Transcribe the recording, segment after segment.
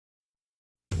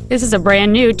This is a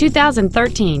brand new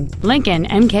 2013 Lincoln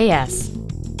MKS.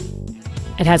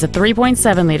 It has a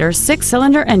 3.7-liter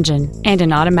 6-cylinder engine and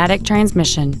an automatic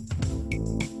transmission.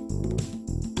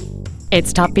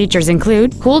 Its top features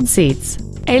include cooled seats,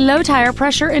 a low tire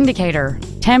pressure indicator,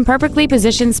 10 perfectly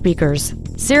positioned speakers,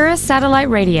 Sirius satellite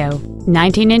radio,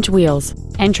 19-inch wheels,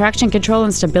 and traction control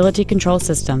and stability control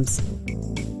systems.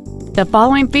 The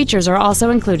following features are also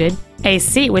included: a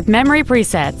seat with memory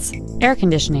presets, air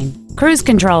conditioning, cruise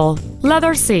control,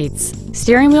 leather seats,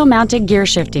 steering wheel mounted gear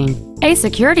shifting, a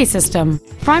security system,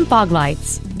 front fog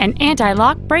lights, an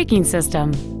anti-lock braking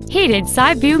system, heated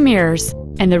side view mirrors,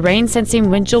 and the rain-sensing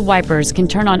windshield wipers can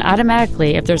turn on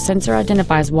automatically if their sensor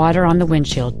identifies water on the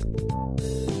windshield.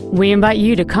 We invite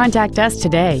you to contact us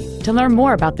today to learn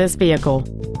more about this vehicle.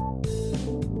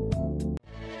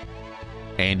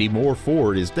 Andy Mohr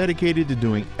Ford is dedicated to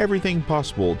doing everything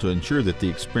possible to ensure that the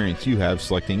experience you have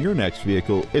selecting your next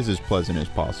vehicle is as pleasant as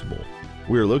possible.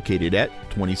 We are located at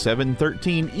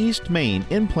 2713 East Main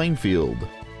in Plainfield.